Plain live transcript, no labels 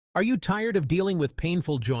Are you tired of dealing with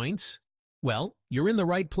painful joints? Well, you're in the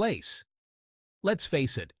right place. Let's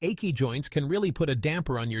face it, achy joints can really put a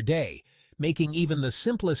damper on your day, making even the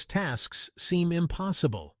simplest tasks seem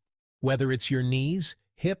impossible. Whether it's your knees,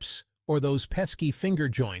 hips, or those pesky finger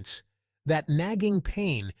joints, that nagging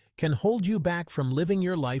pain can hold you back from living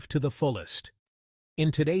your life to the fullest.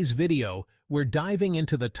 In today's video, we're diving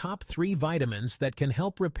into the top 3 vitamins that can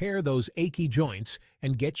help repair those achy joints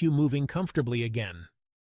and get you moving comfortably again.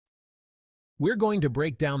 We're going to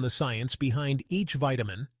break down the science behind each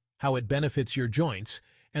vitamin, how it benefits your joints,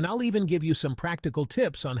 and I'll even give you some practical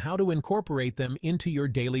tips on how to incorporate them into your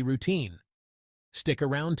daily routine. Stick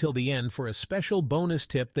around till the end for a special bonus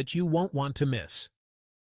tip that you won't want to miss.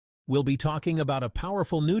 We'll be talking about a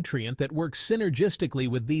powerful nutrient that works synergistically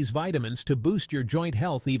with these vitamins to boost your joint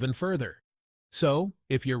health even further. So,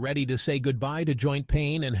 if you're ready to say goodbye to joint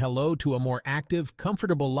pain and hello to a more active,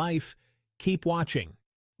 comfortable life, keep watching.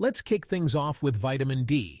 Let's kick things off with vitamin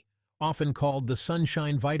D, often called the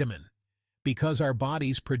sunshine vitamin, because our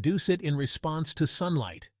bodies produce it in response to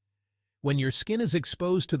sunlight. When your skin is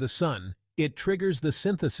exposed to the sun, it triggers the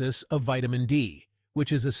synthesis of vitamin D,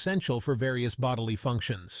 which is essential for various bodily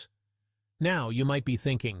functions. Now, you might be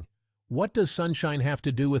thinking, what does sunshine have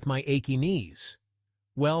to do with my achy knees?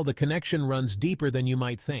 Well, the connection runs deeper than you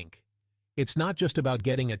might think. It's not just about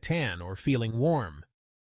getting a tan or feeling warm.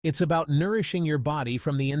 It's about nourishing your body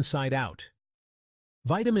from the inside out.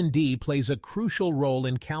 Vitamin D plays a crucial role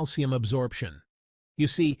in calcium absorption. You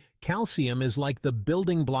see, calcium is like the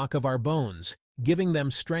building block of our bones, giving them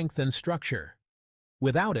strength and structure.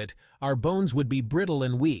 Without it, our bones would be brittle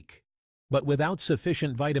and weak. But without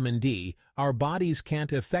sufficient vitamin D, our bodies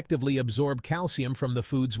can't effectively absorb calcium from the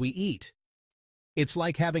foods we eat. It's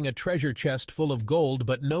like having a treasure chest full of gold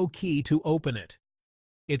but no key to open it.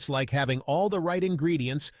 It's like having all the right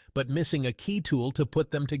ingredients but missing a key tool to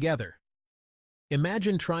put them together.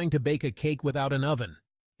 Imagine trying to bake a cake without an oven.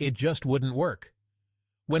 It just wouldn't work.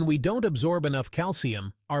 When we don't absorb enough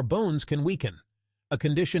calcium, our bones can weaken, a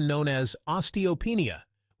condition known as osteopenia,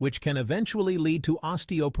 which can eventually lead to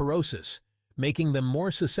osteoporosis, making them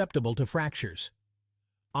more susceptible to fractures.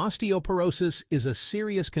 Osteoporosis is a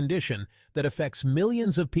serious condition that affects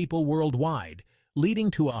millions of people worldwide,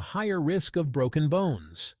 leading to a higher risk of broken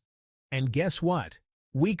bones. And guess what?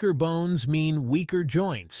 Weaker bones mean weaker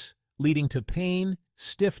joints, leading to pain,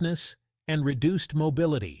 stiffness, and reduced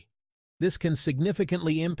mobility. This can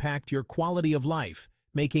significantly impact your quality of life,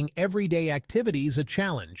 making everyday activities a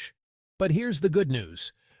challenge. But here's the good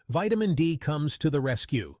news. Vitamin D comes to the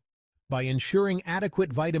rescue. By ensuring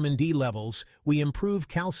adequate vitamin D levels, we improve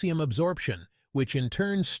calcium absorption, which in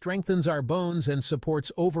turn strengthens our bones and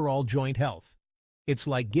supports overall joint health. It's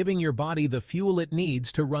like giving your body the fuel it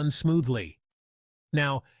needs to run smoothly.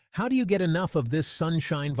 Now, how do you get enough of this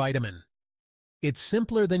sunshine vitamin? It's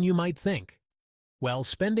simpler than you might think. Well,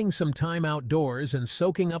 spending some time outdoors and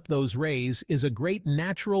soaking up those rays is a great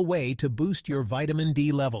natural way to boost your vitamin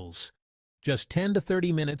D levels. Just 10 to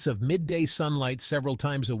 30 minutes of midday sunlight several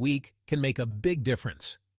times a week can make a big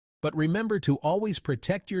difference. But remember to always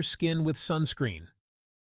protect your skin with sunscreen.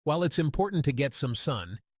 While it's important to get some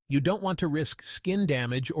sun, you don't want to risk skin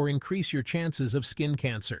damage or increase your chances of skin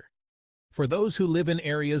cancer. For those who live in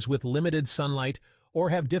areas with limited sunlight or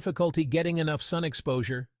have difficulty getting enough sun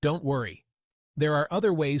exposure, don't worry. There are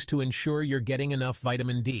other ways to ensure you're getting enough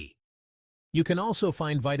vitamin D. You can also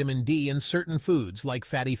find vitamin D in certain foods like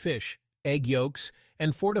fatty fish, egg yolks,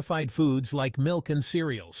 and fortified foods like milk and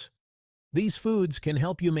cereals. These foods can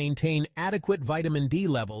help you maintain adequate vitamin D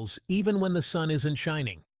levels even when the sun isn't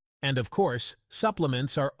shining. And of course,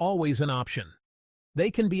 supplements are always an option.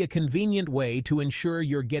 They can be a convenient way to ensure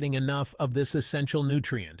you're getting enough of this essential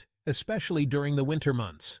nutrient, especially during the winter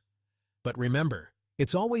months. But remember,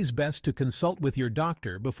 it's always best to consult with your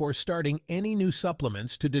doctor before starting any new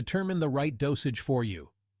supplements to determine the right dosage for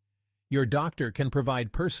you. Your doctor can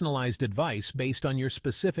provide personalized advice based on your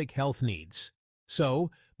specific health needs.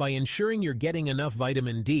 So, by ensuring you're getting enough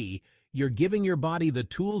vitamin D, you're giving your body the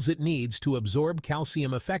tools it needs to absorb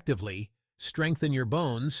calcium effectively, strengthen your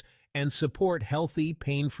bones, and support healthy,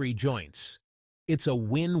 pain-free joints. It's a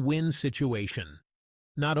win-win situation.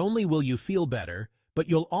 Not only will you feel better, but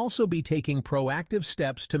you'll also be taking proactive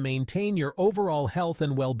steps to maintain your overall health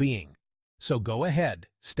and well-being. So go ahead,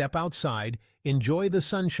 step outside, enjoy the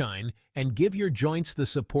sunshine, and give your joints the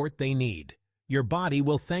support they need. Your body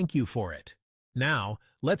will thank you for it. Now,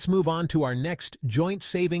 let's move on to our next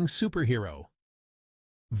joint-saving superhero.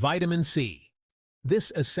 Vitamin C.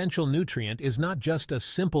 This essential nutrient is not just a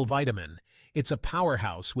simple vitamin, it's a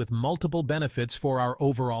powerhouse with multiple benefits for our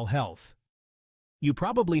overall health. You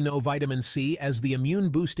probably know vitamin C as the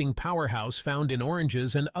immune-boosting powerhouse found in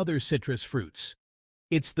oranges and other citrus fruits.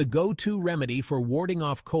 It's the go-to remedy for warding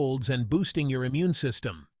off colds and boosting your immune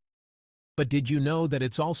system. But did you know that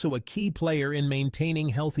it's also a key player in maintaining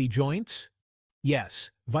healthy joints?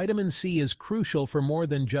 Yes, vitamin C is crucial for more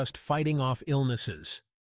than just fighting off illnesses.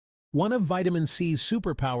 One of vitamin C's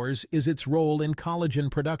superpowers is its role in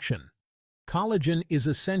collagen production. Collagen is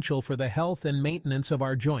essential for the health and maintenance of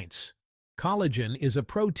our joints. Collagen is a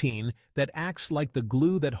protein that acts like the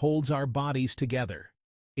glue that holds our bodies together.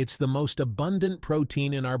 It's the most abundant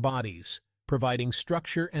protein in our bodies, providing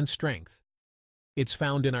structure and strength. It's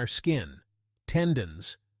found in our skin,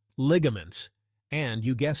 tendons, ligaments, and,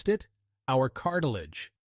 you guessed it, our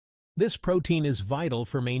cartilage. This protein is vital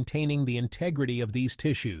for maintaining the integrity of these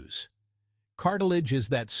tissues. Cartilage is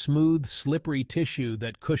that smooth, slippery tissue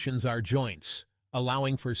that cushions our joints,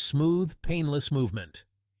 allowing for smooth, painless movement.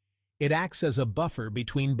 It acts as a buffer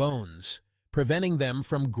between bones, preventing them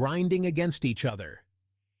from grinding against each other.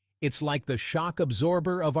 It's like the shock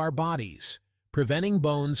absorber of our bodies, preventing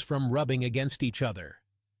bones from rubbing against each other.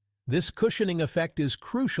 This cushioning effect is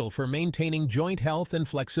crucial for maintaining joint health and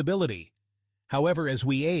flexibility. However, as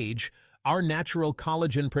we age, our natural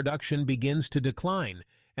collagen production begins to decline,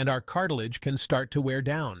 and our cartilage can start to wear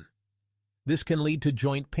down. This can lead to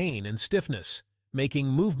joint pain and stiffness, making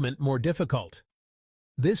movement more difficult.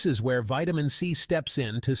 This is where vitamin C steps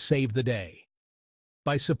in to save the day.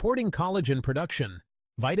 By supporting collagen production,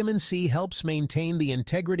 vitamin C helps maintain the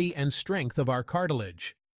integrity and strength of our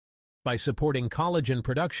cartilage. By supporting collagen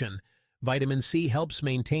production, vitamin C helps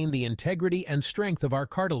maintain the integrity and strength of our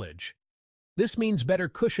cartilage. This means better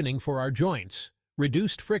cushioning for our joints,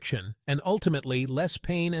 reduced friction, and ultimately less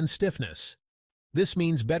pain and stiffness. This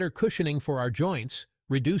means better cushioning for our joints,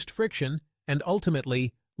 reduced friction, and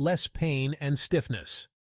ultimately less pain and stiffness.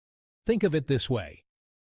 Think of it this way.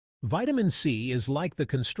 Vitamin C is like the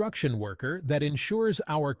construction worker that ensures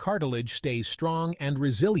our cartilage stays strong and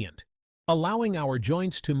resilient, allowing our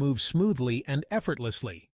joints to move smoothly and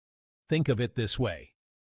effortlessly. Think of it this way.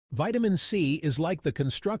 Vitamin C is like the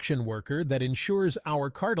construction worker that ensures our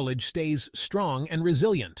cartilage stays strong and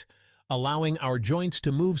resilient, allowing our joints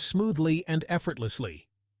to move smoothly and effortlessly.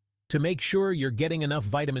 To make sure you're getting enough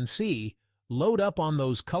vitamin C, load up on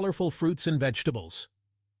those colorful fruits and vegetables.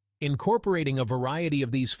 Incorporating a variety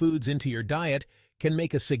of these foods into your diet can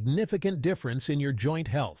make a significant difference in your joint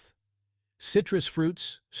health. Citrus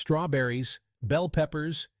fruits, strawberries, bell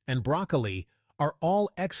peppers, and broccoli are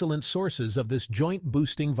all excellent sources of this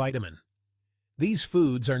joint-boosting vitamin. These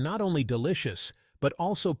foods are not only delicious, but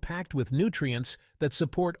also packed with nutrients that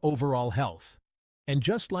support overall health. And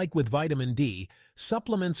just like with vitamin D,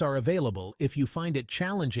 supplements are available if you find it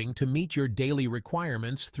challenging to meet your daily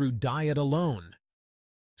requirements through diet alone.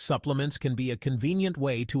 Supplements can be a convenient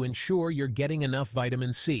way to ensure you're getting enough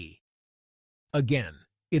vitamin C. Again,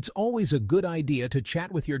 it's always a good idea to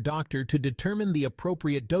chat with your doctor to determine the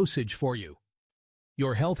appropriate dosage for you.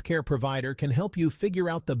 Your healthcare provider can help you figure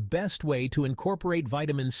out the best way to incorporate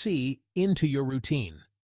vitamin C into your routine.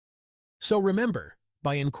 So remember,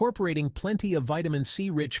 by incorporating plenty of vitamin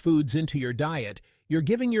C-rich foods into your diet, you're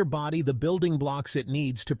giving your body the building blocks it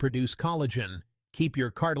needs to produce collagen, keep your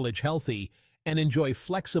cartilage healthy, and enjoy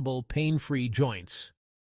flexible, pain-free joints.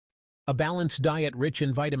 A balanced diet rich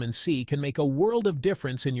in vitamin C can make a world of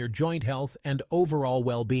difference in your joint health and overall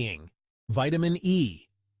well-being. Vitamin E,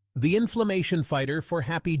 the inflammation fighter for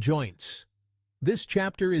happy joints. This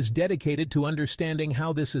chapter is dedicated to understanding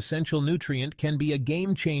how this essential nutrient can be a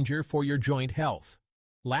game-changer for your joint health.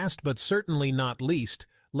 Last but certainly not least,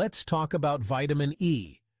 let's talk about vitamin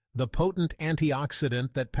E, the potent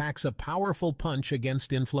antioxidant that packs a powerful punch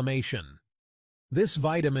against inflammation. This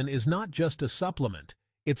vitamin is not just a supplement,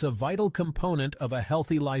 it's a vital component of a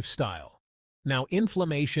healthy lifestyle. Now,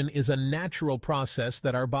 inflammation is a natural process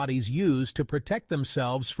that our bodies use to protect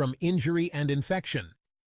themselves from injury and infection.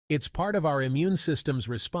 It's part of our immune system's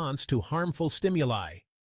response to harmful stimuli.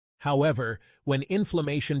 However, when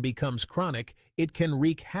inflammation becomes chronic, it can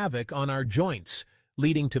wreak havoc on our joints,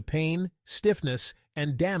 leading to pain, stiffness,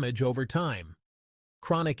 and damage over time.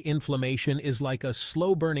 Chronic inflammation is like a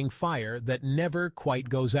slow-burning fire that never quite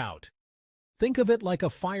goes out. Think of it like a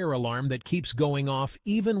fire alarm that keeps going off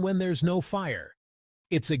even when there's no fire.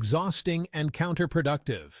 It's exhausting and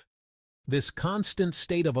counterproductive. This constant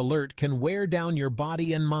state of alert can wear down your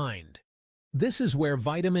body and mind. This is where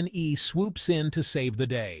vitamin E swoops in to save the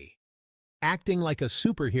day. Acting like a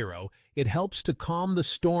superhero, it helps to calm the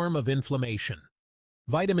storm of inflammation.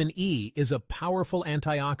 Vitamin E is a powerful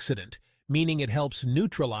antioxidant, meaning it helps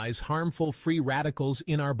neutralize harmful free radicals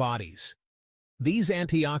in our bodies. These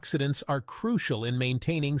antioxidants are crucial in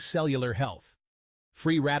maintaining cellular health.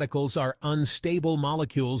 Free radicals are unstable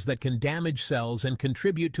molecules that can damage cells and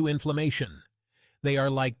contribute to inflammation. They are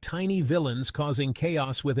like tiny villains causing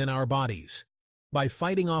chaos within our bodies. By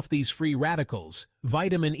fighting off these free radicals,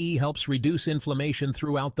 vitamin E helps reduce inflammation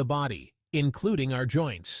throughout the body, including our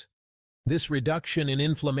joints. This reduction in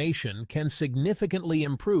inflammation can significantly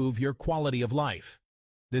improve your quality of life.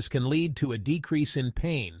 This can lead to a decrease in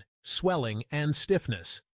pain, swelling, and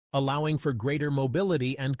stiffness, allowing for greater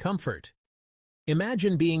mobility and comfort.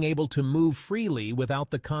 Imagine being able to move freely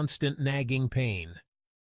without the constant nagging pain.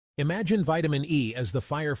 Imagine vitamin E as the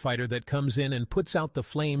firefighter that comes in and puts out the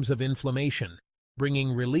flames of inflammation,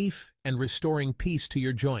 bringing relief and restoring peace to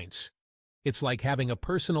your joints. It's like having a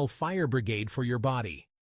personal fire brigade for your body.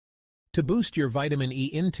 To boost your vitamin E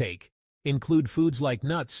intake, include foods like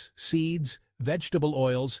nuts, seeds, vegetable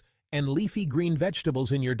oils, and leafy green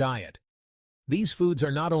vegetables in your diet. These foods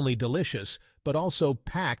are not only delicious, but also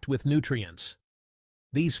packed with nutrients.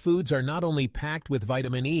 These foods are not only packed with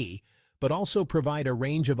vitamin E, but also provide a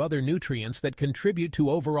range of other nutrients that contribute to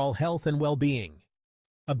overall health and well-being.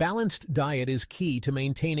 A balanced diet is key to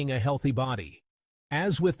maintaining a healthy body.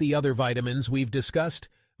 As with the other vitamins we've discussed,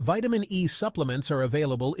 vitamin E supplements are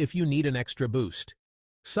available if you need an extra boost.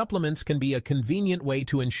 Supplements can be a convenient way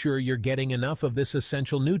to ensure you're getting enough of this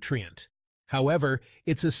essential nutrient. However,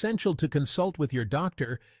 it's essential to consult with your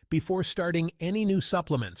doctor before starting any new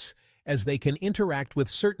supplements, as they can interact with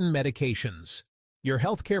certain medications. Your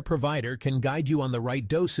healthcare provider can guide you on the right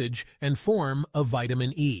dosage and form of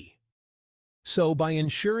vitamin E. So, by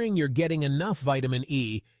ensuring you're getting enough vitamin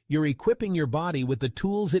E, you're equipping your body with the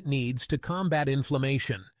tools it needs to combat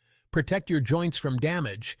inflammation, protect your joints from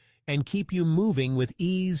damage, and keep you moving with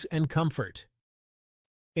ease and comfort.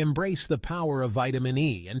 Embrace the power of vitamin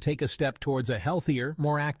E and take a step towards a healthier,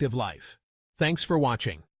 more active life. Thanks for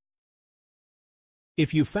watching.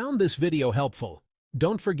 If you found this video helpful,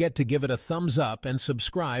 don't forget to give it a thumbs up and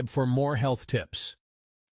subscribe for more health tips.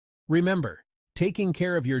 Remember, taking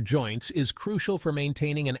care of your joints is crucial for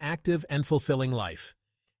maintaining an active and fulfilling life.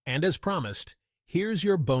 And as promised, here's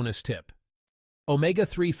your bonus tip.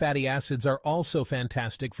 Omega-3 fatty acids are also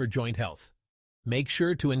fantastic for joint health. Make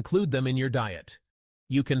sure to include them in your diet.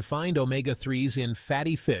 You can find omega-3s in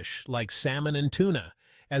fatty fish like salmon and tuna,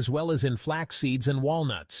 as well as in flax seeds and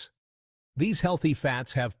walnuts. These healthy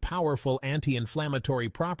fats have powerful anti-inflammatory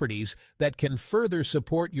properties that can further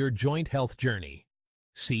support your joint health journey.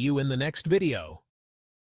 See you in the next video.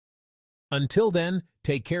 Until then,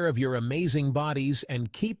 take care of your amazing bodies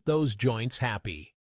and keep those joints happy.